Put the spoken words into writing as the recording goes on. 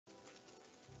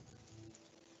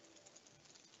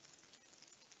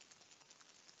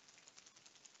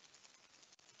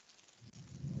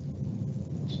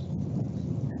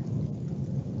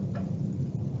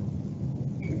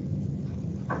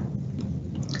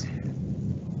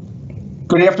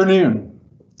Good afternoon,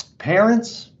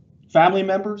 parents, family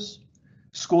members,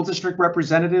 school district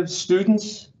representatives,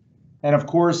 students, and of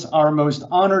course, our most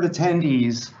honored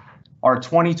attendees, our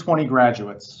 2020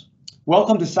 graduates.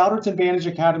 Welcome to Souderton Vantage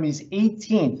Academy's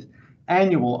 18th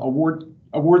annual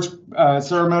awards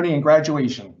ceremony and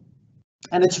graduation,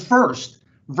 and its first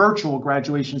virtual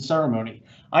graduation ceremony.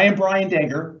 I am Brian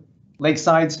Degger,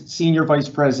 Lakeside's Senior Vice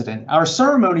President. Our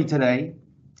ceremony today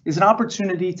is an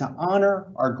opportunity to honor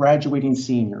our graduating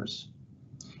seniors.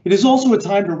 It is also a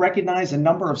time to recognize a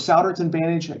number of Souderton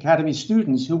Vantage Academy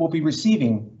students who will be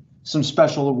receiving some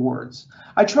special awards.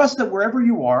 I trust that wherever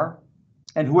you are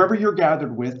and whoever you're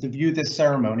gathered with to view this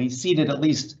ceremony, seated at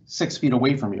least 6 feet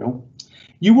away from you,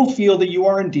 you will feel that you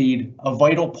are indeed a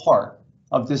vital part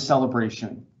of this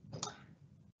celebration.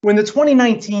 When the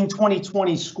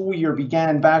 2019-2020 school year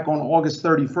began back on August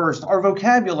 31st, our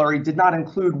vocabulary did not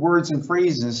include words and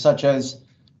phrases such as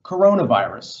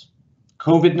coronavirus,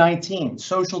 COVID-19,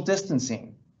 social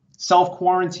distancing,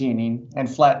 self-quarantining, and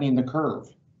flattening the curve.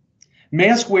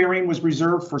 Mask wearing was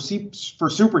reserved for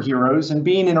superheroes, and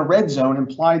being in a red zone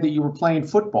implied that you were playing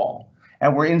football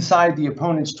and were inside the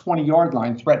opponent's 20-yard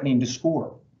line threatening to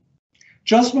score.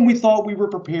 Just when we thought we were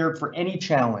prepared for any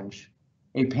challenge,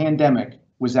 a pandemic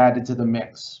was added to the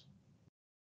mix.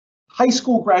 High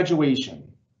school graduation.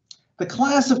 The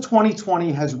class of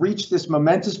 2020 has reached this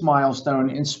momentous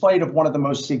milestone in spite of one of the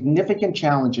most significant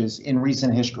challenges in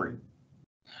recent history.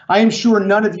 I am sure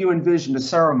none of you envisioned a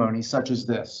ceremony such as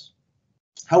this.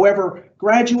 However,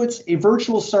 graduates, a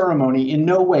virtual ceremony in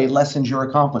no way lessens your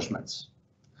accomplishments.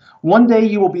 One day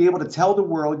you will be able to tell the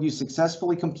world you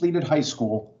successfully completed high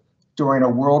school during a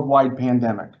worldwide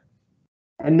pandemic.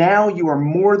 And now you are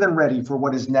more than ready for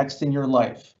what is next in your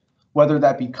life, whether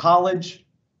that be college,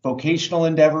 vocational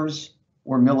endeavors,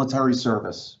 or military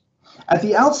service. At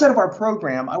the outset of our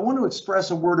program, I want to express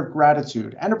a word of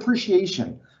gratitude and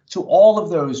appreciation to all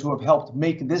of those who have helped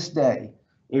make this day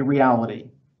a reality.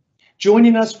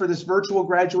 Joining us for this virtual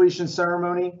graduation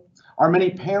ceremony are many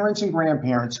parents and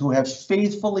grandparents who have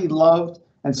faithfully loved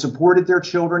and supported their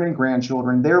children and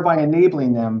grandchildren, thereby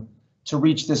enabling them to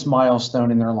reach this milestone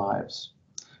in their lives.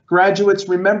 Graduates,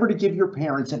 remember to give your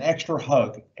parents an extra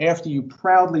hug after you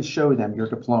proudly show them your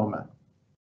diploma.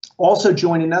 Also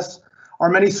joining us are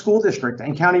many school district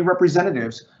and county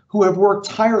representatives who have worked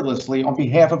tirelessly on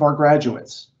behalf of our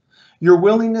graduates. Your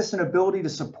willingness and ability to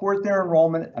support their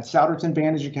enrollment at Souderton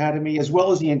Vantage Academy, as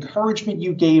well as the encouragement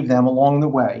you gave them along the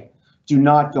way, do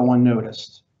not go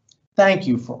unnoticed. Thank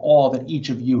you for all that each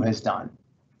of you has done.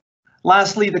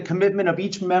 Lastly, the commitment of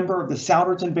each member of the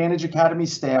Souderton Vantage Academy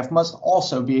staff must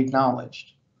also be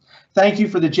acknowledged. Thank you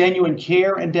for the genuine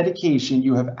care and dedication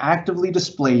you have actively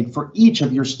displayed for each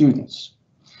of your students,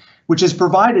 which has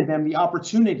provided them the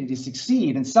opportunity to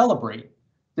succeed and celebrate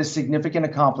this significant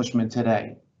accomplishment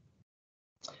today.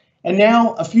 And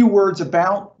now a few words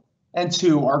about and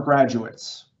to our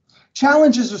graduates.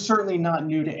 Challenges are certainly not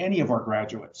new to any of our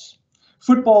graduates.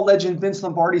 Football legend Vince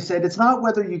Lombardi said, "It's not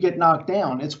whether you get knocked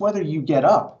down, it's whether you get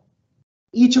up."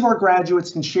 Each of our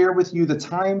graduates can share with you the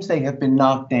times they have been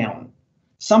knocked down,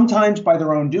 sometimes by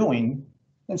their own doing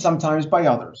and sometimes by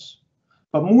others.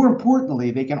 But more importantly,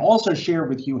 they can also share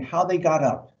with you how they got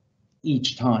up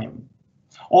each time.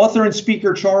 Author and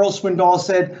speaker Charles Swindoll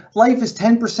said, "Life is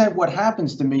 10% what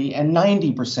happens to me and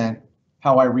 90%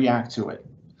 how I react to it."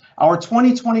 Our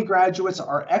 2020 graduates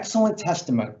are excellent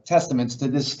testaments to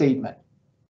this statement.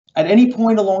 At any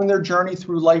point along their journey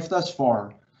through life thus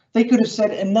far, they could have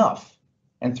said enough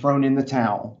and thrown in the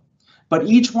towel. But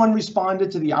each one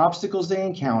responded to the obstacles they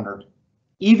encountered,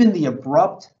 even the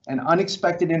abrupt and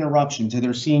unexpected interruption to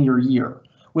their senior year,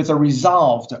 with a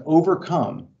resolve to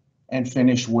overcome and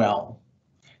finish well.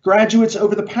 Graduates,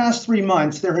 over the past 3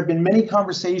 months, there have been many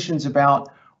conversations about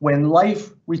when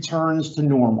life returns to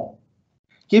normal.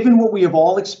 Given what we have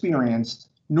all experienced,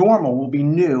 normal will be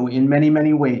new in many,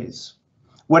 many ways.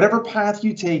 Whatever path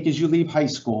you take as you leave high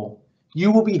school,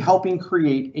 you will be helping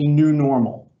create a new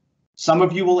normal. Some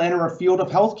of you will enter a field of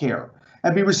healthcare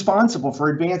and be responsible for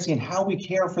advancing how we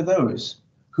care for those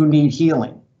who need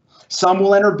healing. Some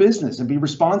will enter business and be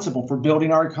responsible for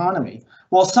building our economy,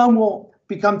 while some will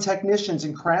become technicians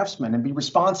and craftsmen and be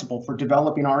responsible for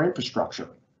developing our infrastructure.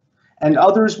 And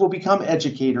others will become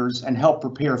educators and help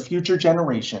prepare future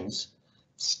generations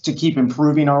to keep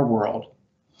improving our world.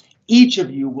 Each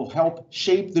of you will help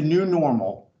shape the new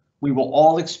normal we will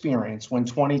all experience when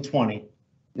 2020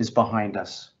 is behind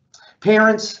us.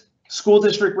 Parents, school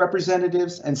district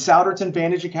representatives, and Souderton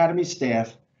Vantage Academy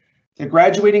staff, the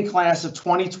graduating class of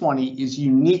 2020 is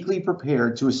uniquely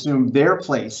prepared to assume their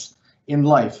place in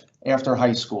life after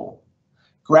high school.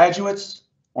 Graduates,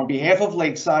 On behalf of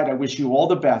Lakeside, I wish you all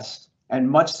the best and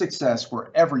much success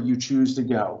wherever you choose to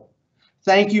go.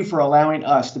 Thank you for allowing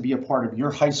us to be a part of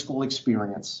your high school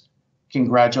experience.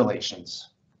 Congratulations.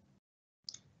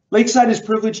 Lakeside is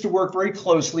privileged to work very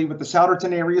closely with the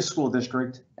Souderton Area School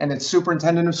District and its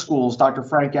Superintendent of Schools, Dr.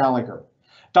 Frank Gallagher.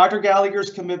 Dr. Gallagher's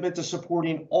commitment to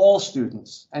supporting all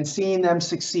students and seeing them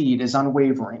succeed is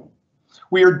unwavering.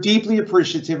 We are deeply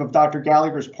appreciative of Dr.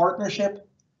 Gallagher's partnership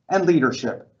and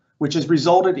leadership, which has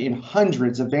resulted in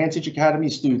hundreds of Vantage Academy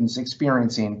students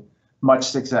experiencing much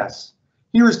success.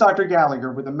 Here is Dr.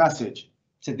 Gallagher with a message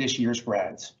to this year's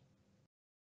grads.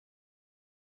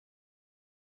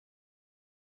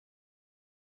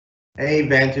 Hey,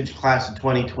 Vantage class of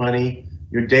 2020,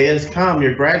 your day has come,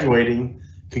 you're graduating.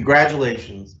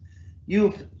 Congratulations.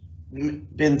 You've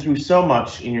been through so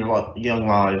much in your young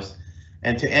lives,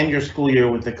 and to end your school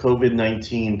year with the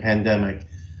COVID-19 pandemic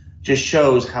just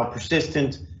shows how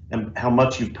persistent and how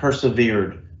much you've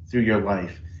persevered through your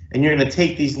life. And you're going to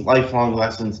take these lifelong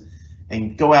lessons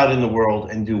and go out in the world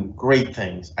and do great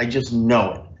things. I just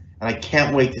know it, and I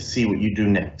can't wait to see what you do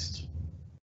next.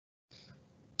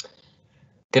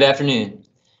 Good afternoon.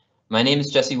 My name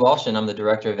is Jesse Walsh, and I'm the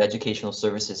Director of Educational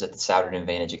Services at the Souderton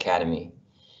Vantage Academy.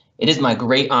 It is my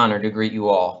great honor to greet you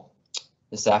all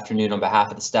this afternoon on behalf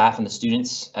of the staff and the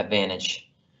students at Vantage.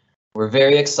 We're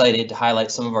very excited to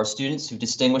highlight some of our students who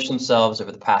distinguished themselves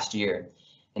over the past year.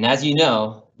 And as you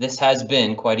know, this has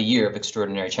been quite a year of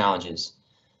extraordinary challenges,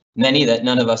 many that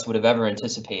none of us would have ever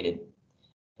anticipated.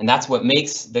 And that's what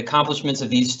makes the accomplishments of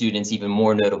these students even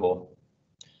more notable.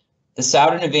 The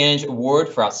Souderton Vantage Award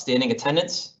for Outstanding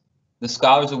Attendance, the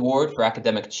Scholars Award for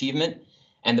Academic Achievement,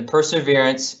 and the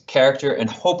Perseverance, Character, and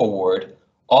Hope Award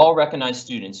all recognize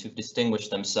students who've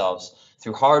distinguished themselves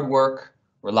through hard work,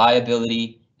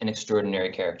 reliability, and extraordinary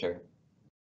character.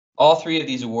 All three of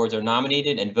these awards are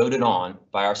nominated and voted on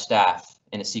by our staff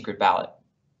in a secret ballot.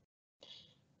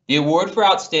 The award for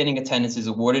outstanding attendance is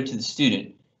awarded to the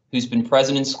student who's been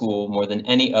present in school more than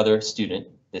any other student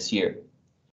this year.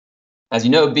 As you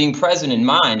know, being present in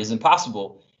mind is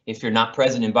impossible if you're not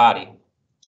present in body.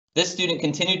 This student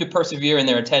continued to persevere in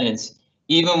their attendance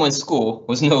even when school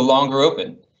was no longer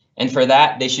open, and for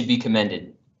that they should be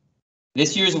commended.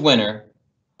 This year's winner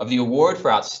of the award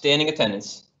for outstanding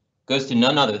attendance goes to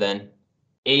none other than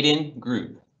Aiden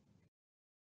Group.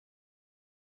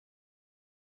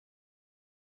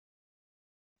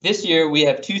 This year we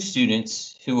have two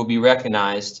students who will be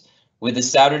recognized with the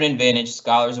Souderton Vantage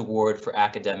Scholars Award for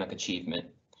Academic Achievement.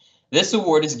 This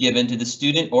award is given to the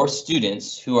student or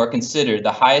students who are considered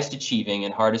the highest achieving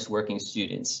and hardest working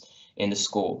students in the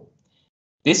school.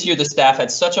 This year, the staff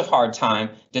had such a hard time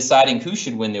deciding who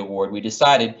should win the award, we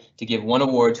decided to give one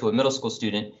award to a middle school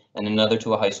student and another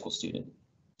to a high school student.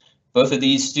 Both of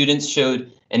these students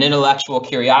showed an intellectual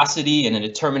curiosity and a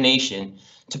determination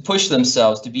to push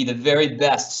themselves to be the very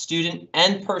best student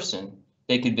and person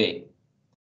they could be.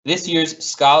 This year's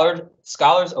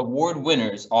Scholars Award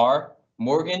winners are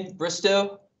Morgan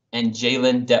Bristow and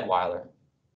Jalen Detweiler.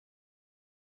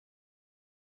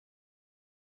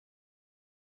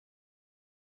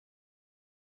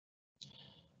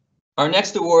 Our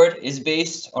next award is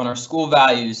based on our school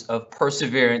values of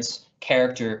perseverance,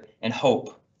 character, and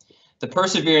hope. The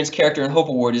Perseverance, Character, and Hope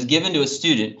Award is given to a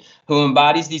student who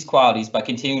embodies these qualities by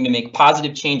continuing to make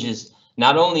positive changes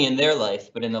not only in their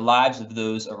life, but in the lives of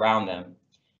those around them.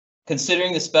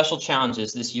 Considering the special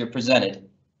challenges this year presented,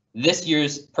 this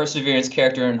year's Perseverance,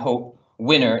 Character, and Hope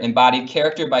winner embodied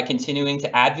character by continuing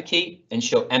to advocate and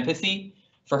show empathy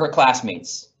for her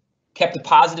classmates, kept a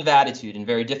positive attitude in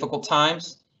very difficult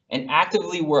times, and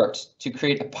actively worked to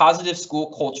create a positive school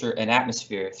culture and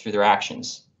atmosphere through their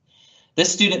actions.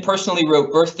 This student personally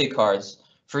wrote birthday cards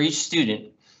for each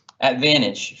student at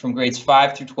Vantage from grades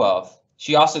 5 through 12.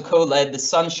 She also co-led the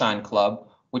Sunshine Club,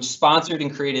 which sponsored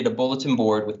and created a bulletin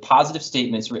board with positive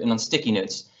statements written on sticky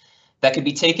notes that could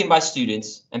be taken by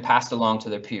students and passed along to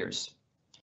their peers.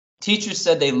 Teachers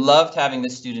said they loved having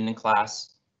this student in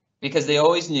class because they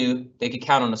always knew they could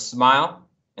count on a smile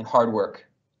and hard work.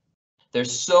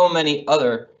 There's so many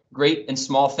other great and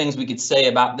small things we could say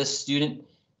about this student,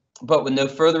 but with no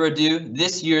further ado,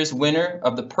 this year's winner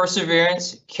of the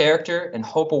Perseverance, Character, and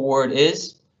Hope Award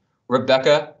is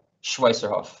Rebecca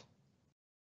Schweisserhoff.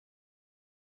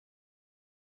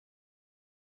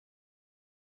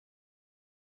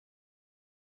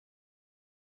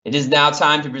 It is now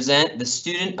time to present the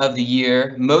Student of the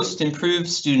Year, Most Improved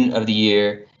Student of the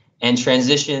Year, and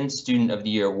Transition Student of the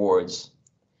Year awards.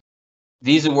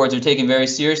 These awards are taken very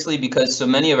seriously because so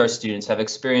many of our students have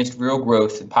experienced real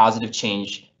growth and positive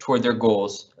change toward their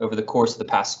goals over the course of the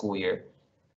past school year.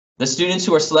 The students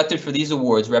who are selected for these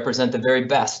awards represent the very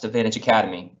best of Vantage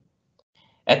Academy.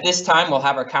 At this time, we'll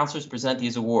have our counselors present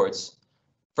these awards.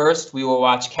 First, we will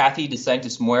watch Kathy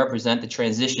DeSanctis Moyer present the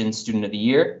Transition Student of the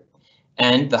Year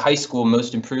and the High School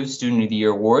Most Improved Student of the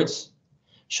Year awards.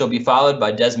 She'll be followed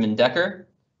by Desmond Decker,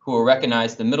 who will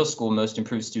recognize the Middle School Most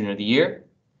Improved Student of the Year.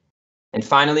 And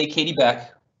finally, Katie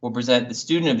Beck will present the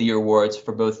Student of the Year awards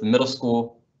for both the middle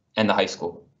school and the high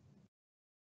school.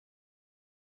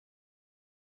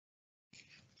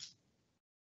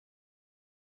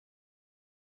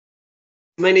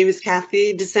 My name is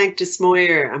Kathy DeSanctis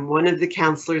Moyer. I'm one of the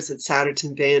counselors at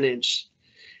Souderton Vantage.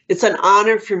 It's an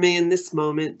honor for me in this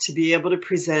moment to be able to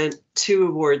present 2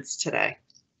 awards today.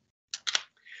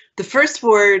 The first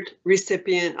award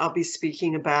recipient I'll be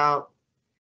speaking about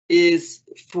is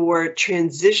for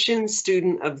Transition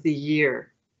Student of the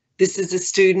Year. This is a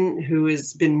student who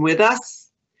has been with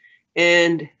us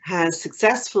and has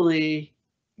successfully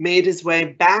made his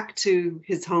way back to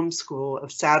his home school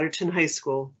of Souderton High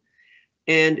School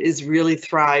and is really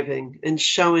thriving and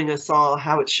showing us all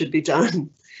how it should be done.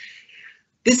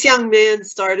 This young man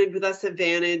started with us at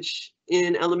Vantage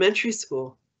in elementary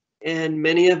school, and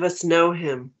many of us know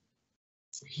him.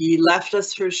 He left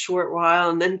us for a short while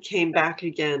and then came back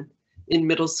again in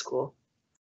middle school.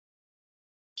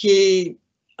 He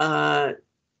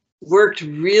worked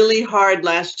really hard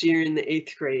last year in the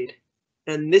 8th grade,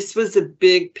 and this was a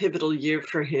big pivotal year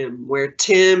for him where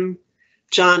Tim,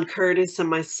 John Curtis, and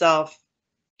myself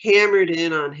hammered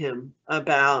in on him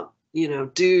about,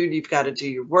 dude, you've got to do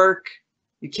your work.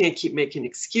 You can't keep making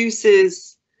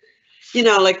excuses,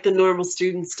 like the normal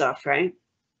student stuff, right?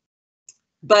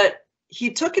 But he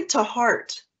took it to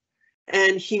heart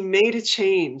and he made a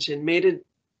change and made a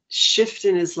shift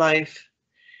in his life.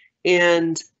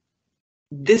 And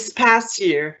this past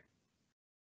year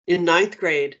in 9th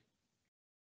grade,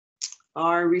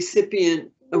 our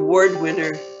recipient award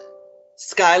winner,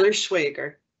 Skylar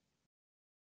Schwager,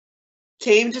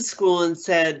 came to school and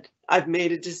said, I've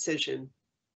made a decision.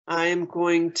 I am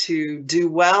going to do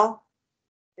well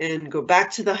and go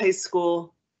back to the high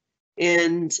school.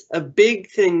 And a big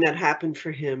thing that happened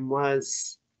for him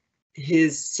was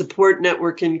his support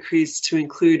network increased to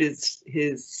include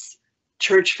his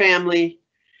church family,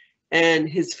 and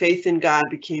his faith in God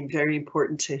became very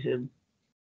important to him.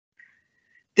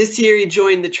 This year he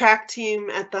joined the track team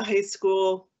at the high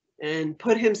school and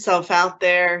put himself out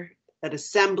there at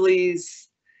assemblies,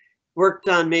 worked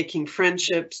on making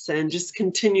friendships, and just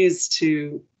continues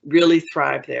to really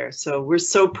thrive there. So we're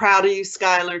so proud of you,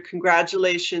 Skylar.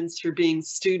 Congratulations for being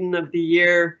Student of the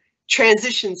Year,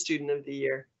 Transition Student of the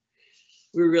Year.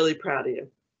 We're really proud of you.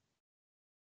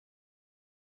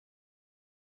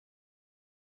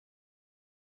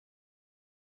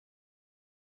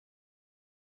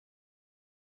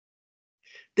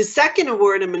 The second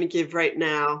award I'm going to give right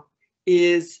now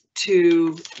is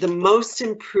to the Most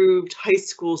Improved High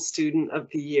School Student of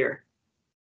the Year.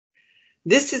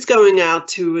 This is going out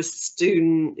to a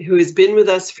student who has been with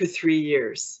us for 3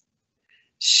 years.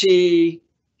 She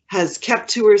has kept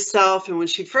to herself, and when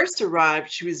she first arrived,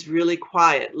 she was really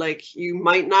quiet, like you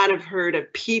might not have heard a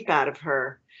peep out of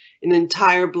her in an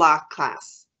entire block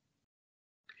class.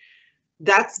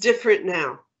 That's different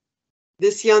now.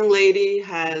 This young lady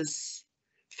has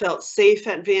felt safe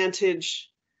at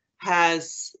Vantage,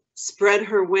 has spread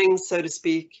her wings, so to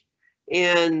speak,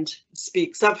 and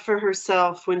speaks up for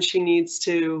herself when she needs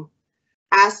to,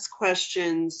 asks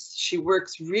questions. She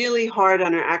works really hard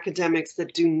on her academics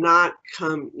that do not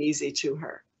come easy to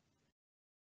her.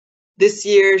 This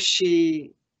year,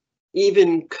 she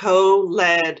even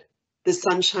co-led the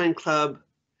Sunshine Club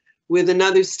with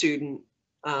another student,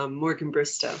 Morgan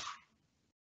Bristow.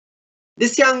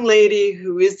 This young lady,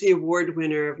 who is the award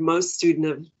winner of Most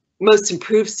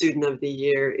Improved Student of the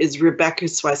Year, is Rebecca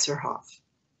Schweisserhoff.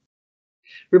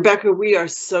 Rebecca, we are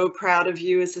so proud of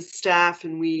you as a staff,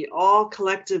 and we all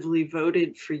collectively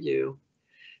voted for you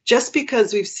just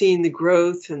because we've seen the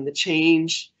growth and the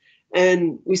change,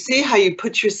 and we see how you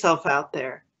put yourself out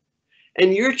there.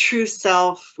 And your true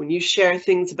self, when you share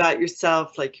things about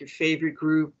yourself, like your favorite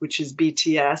group, which is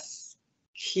BTS,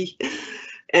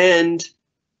 and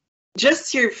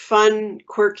just your fun,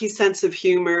 quirky sense of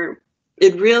humor,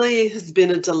 it really has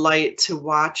been a delight to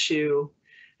watch you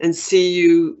and see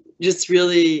you just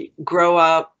really grow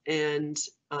up, and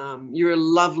you're a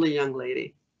lovely young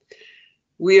lady.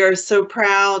 We are so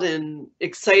proud and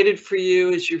excited for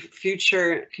you as your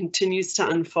future continues to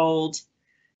unfold.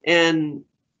 And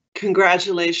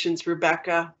congratulations,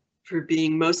 Rebecca, for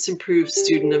being Most Improved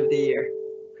Student of the Year.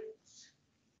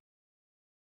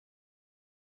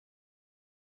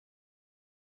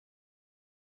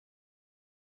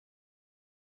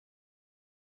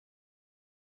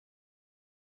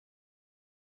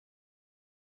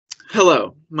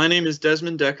 Hello, my name is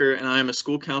Desmond Decker, and I am a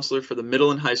school counselor for the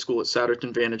middle and high school at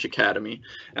Souderton Vantage Academy,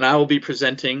 and I will be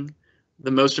presenting the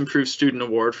Most Improved Student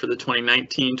Award for the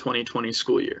 2019-2020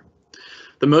 school year.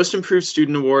 The Most Improved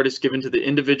Student Award is given to the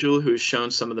individual who has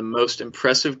shown some of the most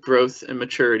impressive growth and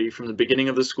maturity from the beginning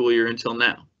of the school year until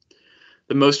now.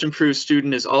 The Most Improved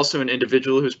Student is also an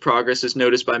individual whose progress is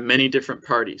noticed by many different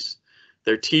parties: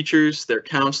 their teachers, their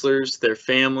counselors, their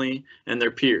family, and their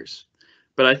peers.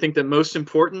 But I think that most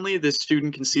importantly, this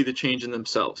student can see the change in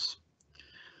themselves.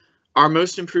 Our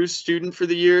Most Improved Student for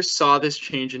the year saw this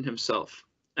change in himself,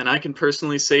 and I can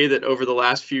personally say that over the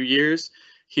last few years,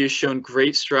 he has shown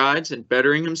great strides in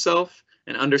bettering himself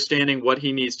and understanding what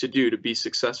he needs to do to be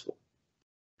successful.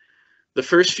 The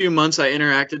first few months I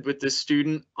interacted with this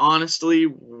student, honestly,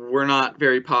 were not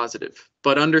very positive,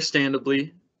 but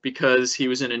understandably, because he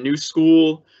was in a new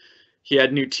school, he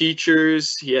had new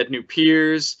teachers, he had new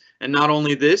peers, and not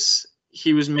only this,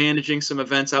 he was managing some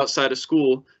events outside of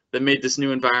school that made this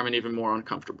new environment even more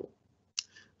uncomfortable.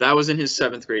 That was in his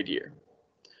 7th grade year.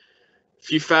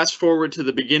 If you fast forward to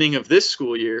the beginning of this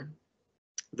school year,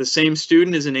 the same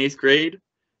student is in 8th grade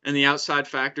and the outside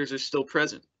factors are still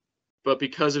present. But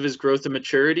because of his growth and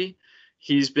maturity,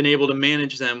 he's been able to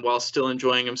manage them while still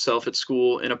enjoying himself at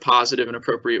school in a positive and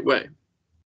appropriate way.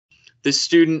 This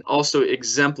student also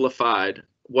exemplified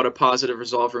what a positive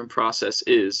resolve room process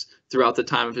is throughout the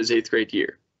time of his 8th grade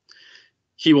year.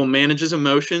 He will manage his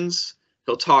emotions,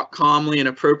 he'll talk calmly and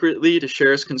appropriately to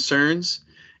share his concerns,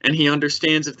 and he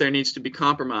understands if there needs to be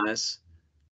compromise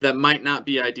that might not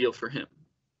be ideal for him.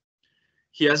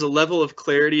 He has a level of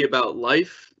clarity about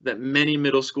life that many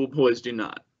middle school boys do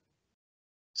not.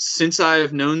 Since I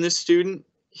have known this student,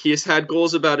 he has had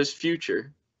goals about his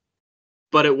future,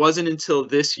 but it wasn't until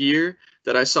this year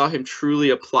that I saw him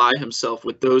truly apply himself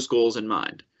with those goals in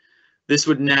mind. This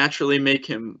would naturally make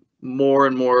him more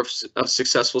and more of a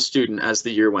successful student as the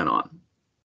year went on.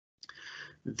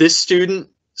 This student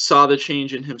saw the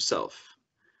change in himself.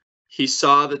 He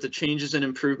saw that the changes and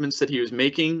improvements that he was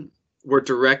making were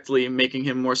directly making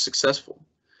him more successful.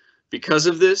 Because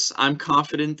of this, I'm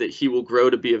confident that he will grow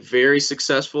to be a very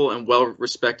successful and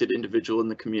well-respected individual in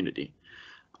the community.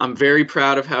 I'm very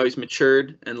proud of how he's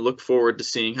matured and look forward to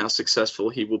seeing how successful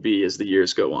he will be as the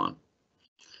years go on.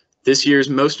 This year's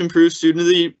Most Improved Student of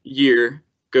the Year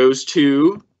goes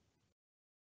to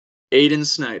Aiden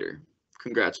Snyder.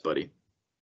 Congrats, buddy.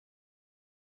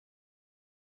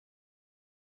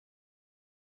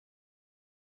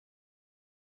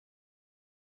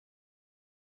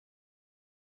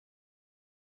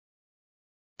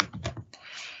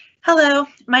 Hello,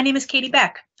 my name is Katie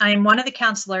Beck. I am one of the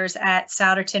counselors at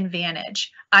Souderton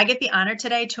Vantage. I get the honor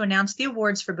today to announce the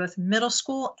awards for both middle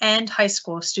school and high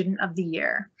school Student of the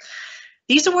Year.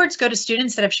 These awards go to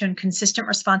students that have shown consistent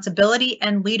responsibility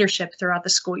and leadership throughout the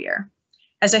school year.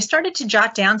 As I started to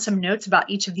jot down some notes about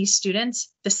each of these students,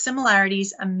 the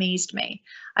similarities amazed me.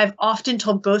 I've often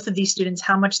told both of these students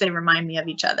how much they remind me of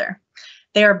each other.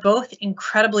 They are both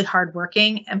incredibly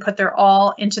hardworking and put their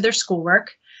all into their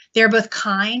schoolwork. They are both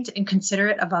kind and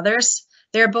considerate of others.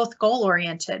 They are both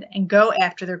goal-oriented and go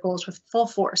after their goals with full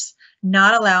force,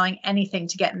 not allowing anything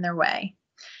to get in their way.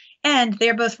 And they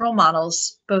are both role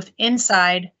models, both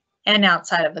inside and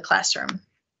outside of the classroom.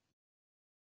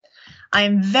 I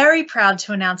am very proud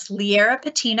to announce Liera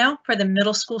Patino for the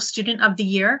Middle School Student of the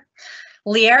Year.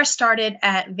 Liera started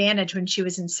at Vantage when she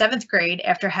was in 7th grade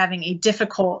after having a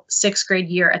difficult 6th grade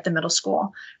year at the middle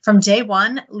school. From day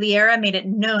one, Liera made it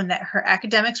known that her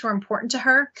academics were important to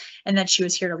her and that she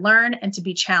was here to learn and to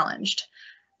be challenged.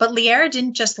 But Liera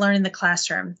didn't just learn in the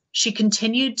classroom. She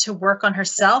continued to work on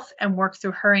herself and work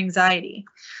through her anxiety.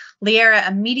 Liera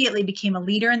immediately became a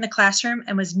leader in the classroom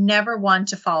and was never one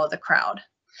to follow the crowd.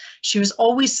 She was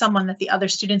always someone that the other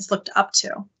students looked up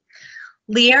to.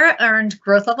 Liera earned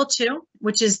Growth Level 2,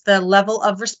 which is the level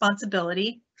of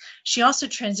responsibility. She also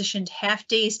transitioned half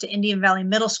days to Indian Valley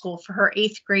Middle School for her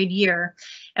 8th grade year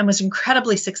and was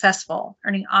incredibly successful,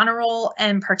 earning honor roll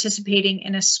and participating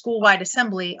in a school-wide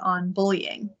assembly on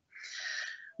bullying.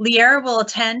 Liera will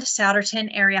attend Souderton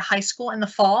Area High School in the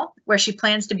fall, where she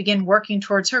plans to begin working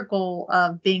towards her goal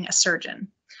of being a surgeon.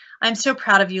 I'm so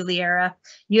proud of you, Liera.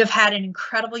 You have had an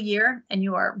incredible year and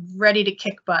you are ready to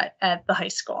kick butt at the high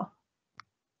school.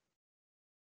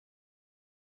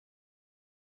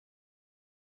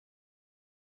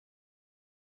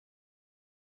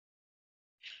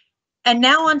 And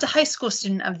now on to High School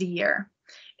Student of the Year.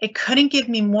 It couldn't give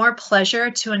me more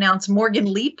pleasure to announce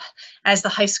Morgan Leap as the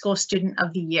High School Student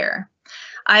of the Year.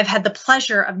 I've had the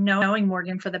pleasure of knowing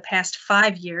Morgan for the past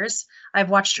 5 years. I've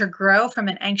watched her grow from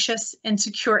an anxious,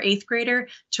 insecure 8th grader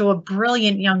to a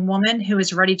brilliant young woman who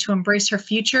is ready to embrace her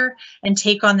future and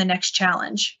take on the next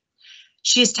challenge.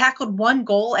 She has tackled one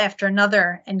goal after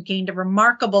another and gained a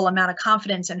remarkable amount of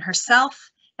confidence in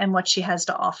herself and what she has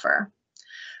to offer.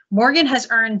 Morgan has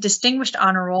earned Distinguished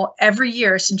Honor Roll every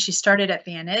year since she started at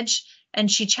Vantage, and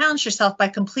she challenged herself by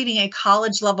completing a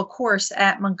college-level course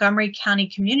at Montgomery County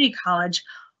Community College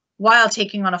while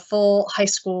taking on a full high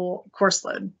school course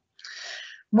load.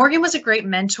 Morgan was a great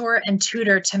mentor and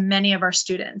tutor to many of our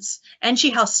students, and she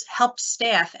helped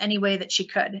staff any way that she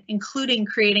could, including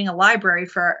creating a library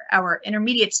for our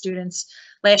intermediate students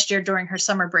last year during her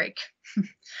summer break.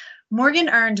 Morgan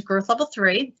earned Growth Level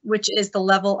 3, which is the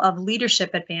level of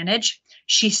leadership advantage.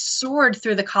 She soared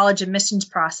through the college admissions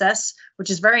process, which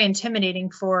is very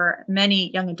intimidating for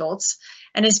many young adults,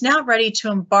 and is now ready to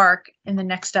embark in the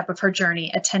next step of her journey,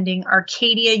 attending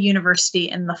Arcadia University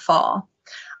in the fall.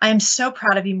 I am so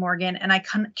proud of you, Morgan, and I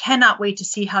cannot wait to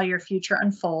see how your future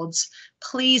unfolds.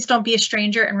 Please don't be a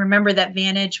stranger, and remember that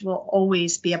Vantage will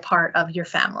always be a part of your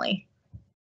family.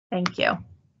 Thank you.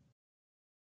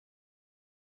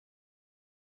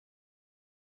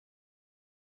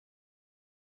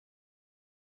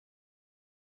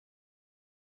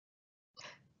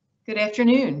 Good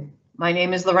afternoon. My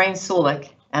name is Lorraine Sulik,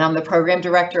 and I'm the Program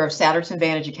Director of Souderton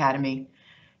Vantage Academy.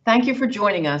 Thank you for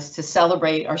joining us to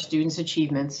celebrate our students'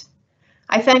 achievements.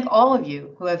 I thank all of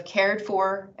you who have cared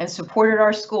for and supported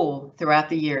our school throughout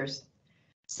the years.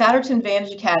 Souderton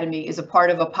Vantage Academy is a part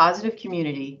of a positive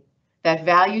community that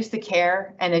values the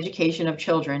care and education of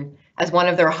children as one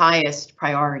of their highest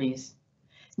priorities.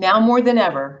 Now more than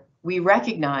ever, we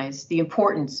recognize the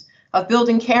importance of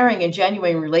building caring and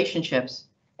genuine relationships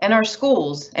in our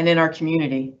schools and in our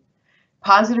community.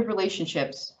 Positive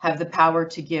relationships have the power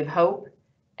to give hope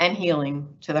and healing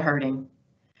to the hurting.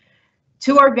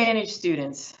 To our Vantage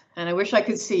students, and I wish I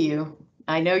could see you,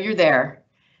 I know you're there.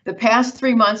 The past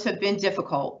 3 months have been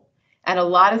difficult, and a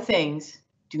lot of things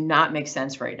do not make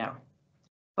sense right now.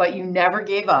 But you never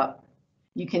gave up.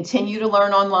 You continue to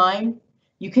learn online.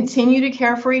 You continue to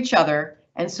care for each other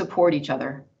and support each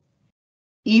other.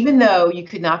 Even though you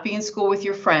could not be in school with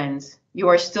your friends, you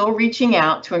are still reaching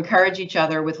out to encourage each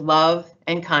other with love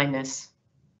and kindness.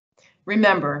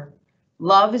 Remember,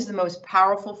 love is the most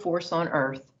powerful force on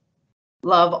earth.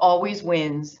 Love always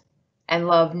wins, and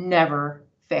love never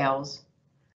fails.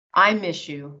 I miss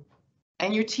you,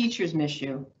 and your teachers miss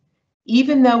you.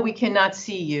 Even though we cannot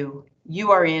see you,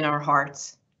 you are in our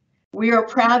hearts. We are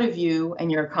proud of you and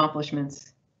your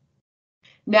accomplishments.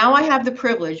 Now I have the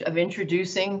privilege of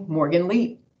introducing Morgan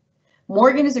Leap.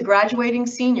 Morgan is a graduating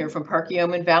senior from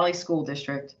Perkiomen Valley School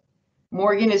District.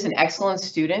 Morgan is an excellent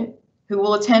student who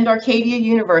will attend Arcadia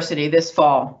University this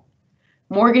fall.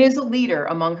 Morgan is a leader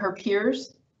among her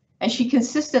peers, and she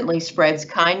consistently spreads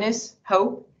kindness,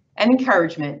 hope, and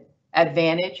encouragement at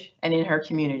Vantage and in her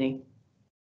community.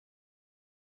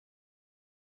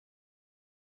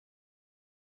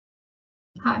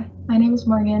 Hi, my name is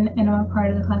Morgan, and I'm a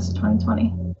part of the class of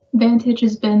 2020. Vantage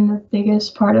has been the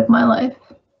biggest part of my life.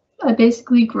 I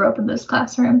basically grew up in those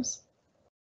classrooms.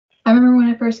 I remember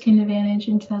when I first came to Vantage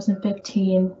in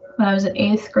 2015, when I was in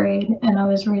 8th grade and I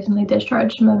was recently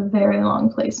discharged from a very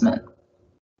long placement.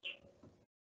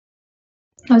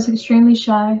 I was extremely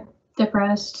shy,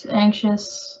 depressed,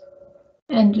 anxious,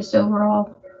 and just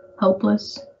overall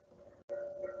hopeless.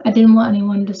 I didn't want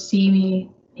anyone to see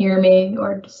me, hear me,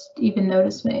 or just even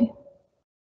notice me.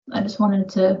 I just wanted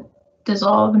to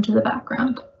dissolve into the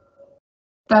background.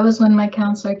 That was when my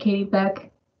counselor, Katie Beck,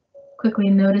 quickly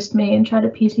noticed me and tried to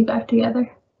piece me back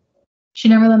together. She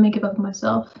never let me give up on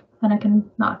myself, and I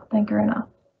cannot thank her enough.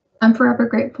 I'm forever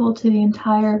grateful to the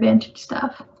entire Vantage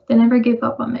staff. They never gave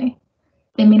up on me.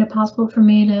 They made it possible for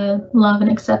me to love and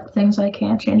accept things I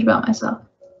can't change about myself.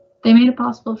 They made it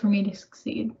possible for me to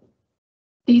succeed.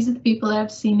 These are the people that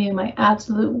have seen me at my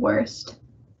absolute worst.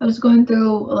 I was going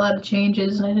through a lot of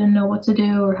changes and I didn't know what to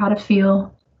do or how to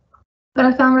feel. But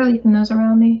I found relief in those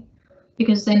around me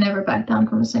because they never backed down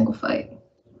from a single fight.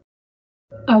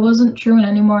 I wasn't truant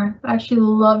anymore. I actually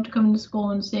loved coming to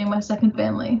school and seeing my second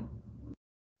family.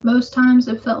 Most times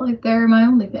it felt like they were my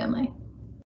only family.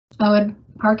 I would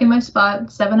park in my spot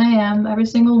at 7 a.m. every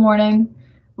single morning,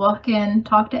 walk in,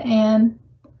 talk to Anne,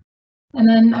 and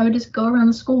then I would just go around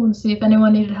the school and see if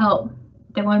anyone needed help,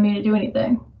 if they wanted me to do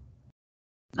anything.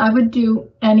 I would do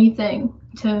anything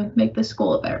to make the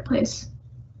school a better place.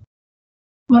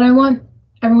 What I want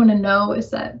everyone to know is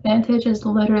that Vantage has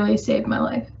literally saved my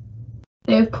life.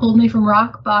 They have pulled me from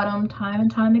rock bottom time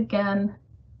and time again,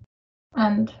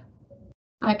 and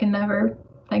I can never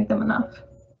thank them enough.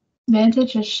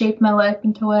 Vantage has shaped my life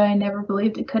into what I never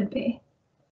believed it could be.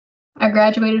 I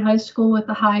graduated high school with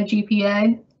a high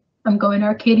GPA. I'm going to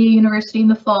Arcadia University in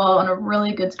the fall on a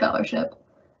really good scholarship,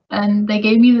 and they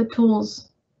gave me the tools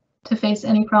to face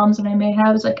any problems that I may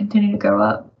have as I continue to grow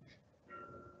up.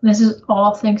 This is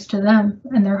all thanks to them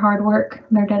and their hard work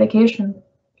and their dedication.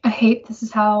 I hate this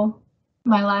is how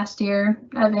my last year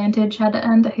at Vantage had to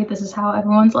end. I hate this is how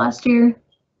everyone's last year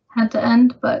had to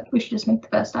end, but we should just make the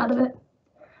best out of it.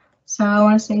 So I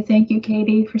want to say thank you,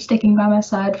 Katie, for sticking by my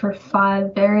side for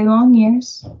 5 very long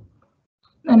years.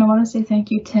 And I want to say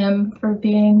thank you, Tim, for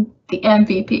being the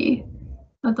MVP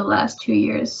of the last 2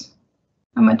 years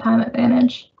of my time at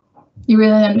Vantage. You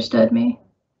really understood me,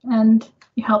 and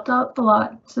you helped out a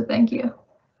lot, so thank you.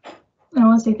 And I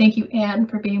want to say thank you, Anne,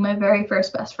 for being my very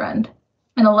first best friend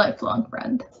and a lifelong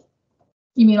friend.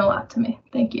 You mean a lot to me.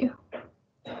 Thank you.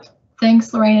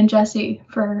 Thanks, Lorraine and Jesse,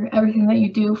 for everything that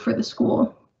you do for the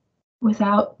school.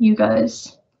 Without you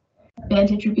guys,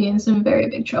 Vantage would be in some very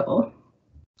big trouble.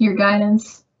 Your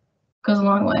guidance goes a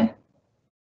long way.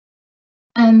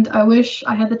 And I wish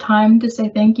I had the time to say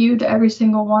thank you to every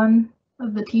single one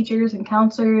of the teachers and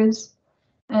counselors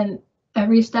and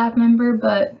every staff member,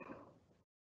 but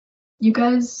you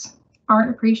guys aren't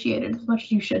appreciated as much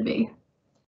as you should be.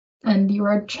 And you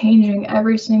are changing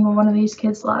every single one of these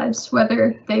kids' lives,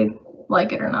 whether they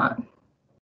like it or not.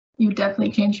 You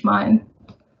definitely changed mine.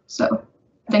 So,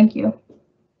 thank you.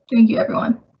 Thank you,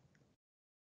 everyone.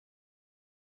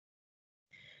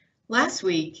 Last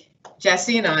week,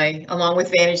 Jesse and I, along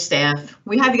with Vantage staff,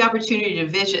 we had the opportunity to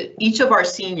visit each of our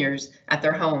seniors at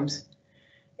their homes.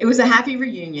 It was a happy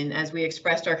reunion as we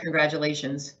expressed our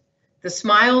congratulations. The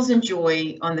smiles and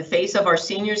joy on the face of our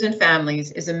seniors and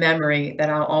families is a memory that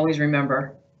I'll always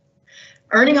remember.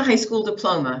 Earning a high school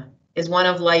diploma is one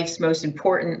of life's most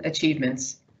important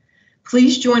achievements.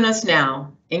 Please join us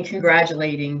now in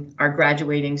congratulating our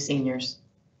graduating seniors.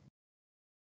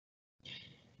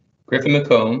 Griffin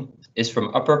McComb is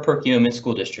from Upper Perkiomen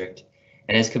School District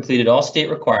and has completed all state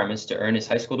requirements to earn his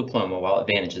high school diploma while at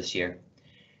Vantage this year.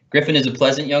 Griffin is a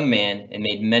pleasant young man and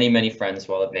made many friends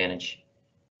while at Vantage.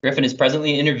 Griffin is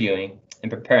presently interviewing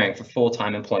and preparing for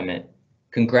full-time employment.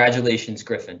 Congratulations,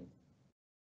 Griffin.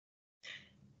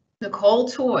 Nicole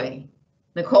Toy.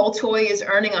 Nicole Toy is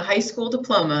earning a high school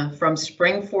diploma from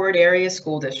Springford Area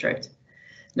School District.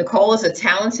 Nicole is a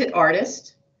talented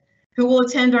artist who will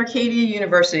attend Arcadia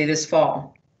University this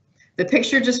fall. The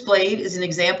picture displayed is an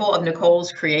example of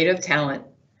Nicole's creative talent.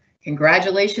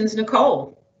 Congratulations,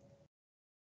 Nicole.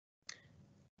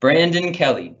 Brandon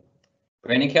Kelly.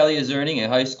 Brandon Kelly is earning a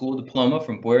high school diploma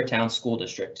from Boyertown School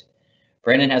District.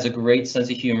 Brandon has a great sense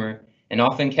of humor and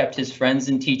often kept his friends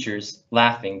and teachers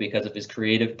laughing because of his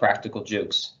creative, practical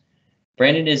jokes.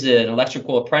 Brandon is an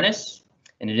electrical apprentice,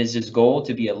 and it is his goal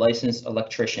to be a licensed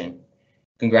electrician.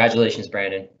 Congratulations,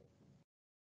 Brandon.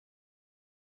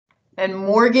 And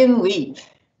Morgan Leap.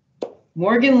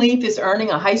 Morgan Leap is earning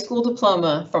a high school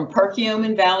diploma from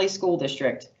Perkiomen Valley School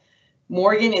District.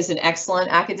 Morgan is an excellent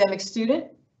academic student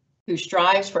who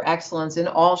strives for excellence in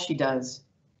all she does.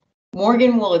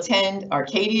 Morgan will attend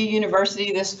Arcadia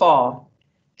University this fall.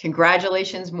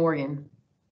 Congratulations, Morgan.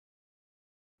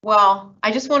 Well,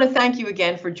 I just want to thank you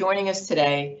again for joining us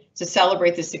today to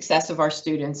celebrate the success of our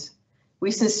students.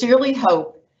 We sincerely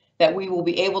hope that we will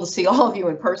be able to see all of you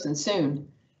in person soon.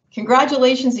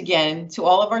 Congratulations again to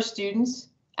all of our students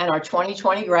and our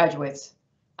 2020 graduates.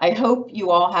 I hope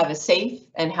you all have a safe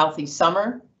and healthy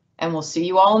summer, and we'll see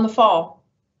you all in the fall.